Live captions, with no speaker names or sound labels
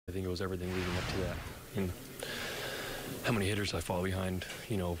think it was everything leading up to that. And how many hitters I fall behind,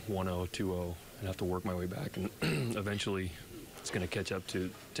 1-0, 2-0, and have to work my way back. And eventually it's going to catch up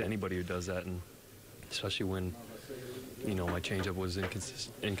to anybody who does that. And especially when, my changeup was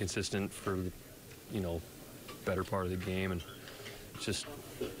inconsistent for the, better part of the game. And it's just,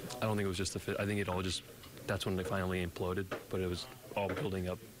 I don't think it was just the fit. I think it all just, that's when they finally imploded. But it was all building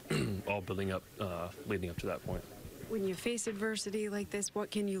up, leading up to that point. When you face adversity like this, what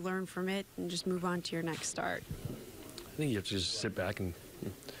can you learn from it and just move on to your next start? I think you have to just sit back and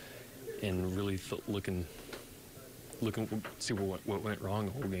really look and see what went wrong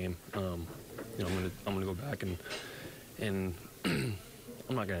the whole game. I'm gonna go back and I'm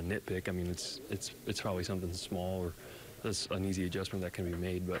not gonna nitpick. I mean, it's probably something small or that's an easy adjustment that can be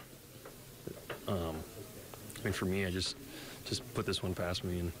made. But for me, I just put this one past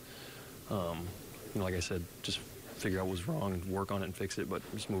me and like I said, just figure out what's wrong and work on it and fix it. But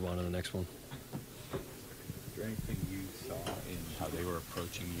just move on to the next one. Is there anything you saw in how they were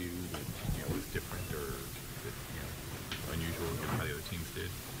approaching you that was different or that, unusual given how the other teams did?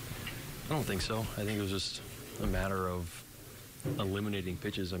 I don't think so. I think it was just a matter of eliminating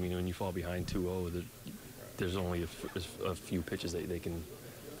pitches. I mean, when you fall behind 2-0, there's only a few pitches that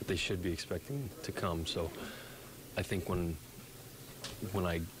they should be expecting to come. So I think when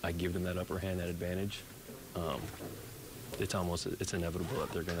I give them that upper hand, that advantage, it's inevitable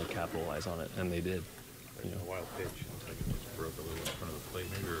that they're going to capitalize on it, and they did. A wild pitch. Looks like it just broke a little in front of the plate,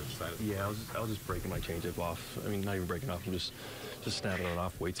 maybe, or side of the plate. Yeah, I was just breaking my changeup off. I mean, not even breaking off. I'm just snapping it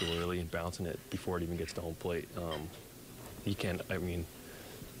off way too early and bouncing it before it even gets to home plate. You can't. I mean,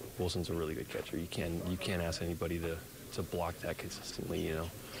 Wilson's a really good catcher. You can't ask anybody to block that consistently.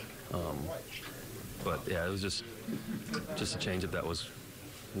 But yeah, it was just a changeup that was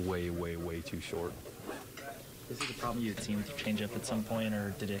way too short. Is it a problem you'd seen with your changeup at some point,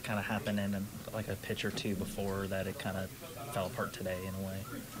 or did it kind of happen in like a pitch or two before that it kind of fell apart today in a way?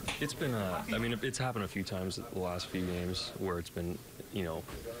 It's been, it's happened a few times the last few games where it's been, I'll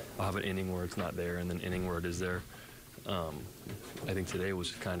have an inning where it's not there and then an inning where it is there. I think today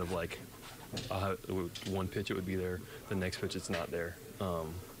was kind of like one pitch it would be there, the next pitch it's not there.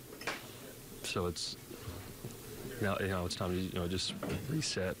 So it's now it's time to just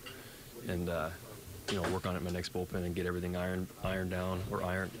reset and work on it in my next bullpen and get everything ironed down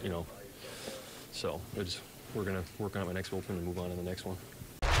or So we're gonna work on it in my next bullpen and move on to the next one.